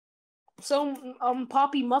So,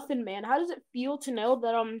 Poppy Muffin Man, how does it feel to know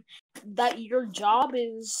that that your job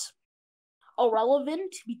is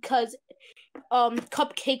irrelevant because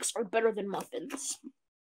cupcakes are better than muffins?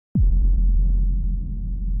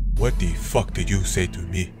 What the fuck did you say to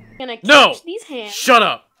me? Can I catch No! these hands? Shut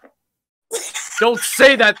up! Don't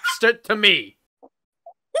say that to me!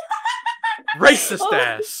 Racist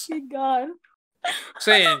ass! Oh my god.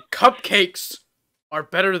 Saying cupcakes are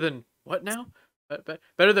better than... What now?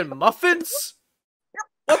 Better than muffins?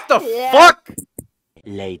 What the fuck?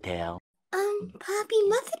 Later. Poppy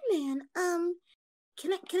Muffin Man,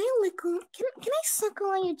 can I lick on, can I suckle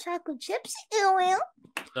on your chocolate chips? Ew.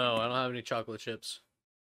 No, I don't have any chocolate chips.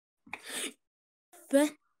 Then,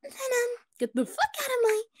 get the fuck out of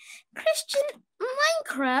my Christian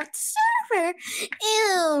Minecraft server.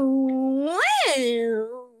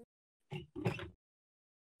 Ew.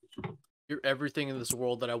 You're everything in this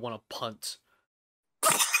world that I want to punt.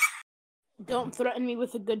 Don't threaten me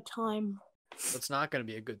with a good time. It's not going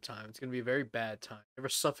to be a good time. It's going to be a very bad time. Ever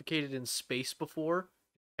suffocated in space before?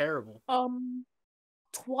 Terrible.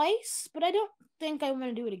 Twice, but I don't think I want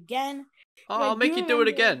to do it again. I'll make you do it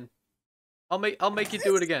again. I'll make you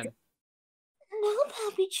do it again. No,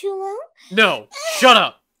 Poppy Chulo. No, shut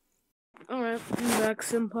up. All right, I'm back,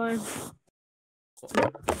 senpai.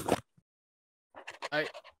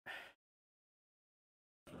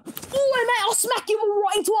 Oh, I'll smack you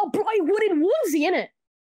right into a bright wooden onesie in it.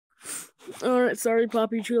 Alright, sorry,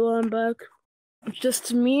 Poppy Chula, I'm back. It's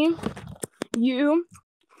just me, you,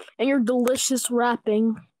 and your delicious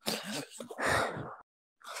wrapping.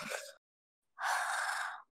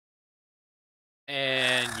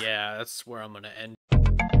 And yeah, that's where I'm gonna end.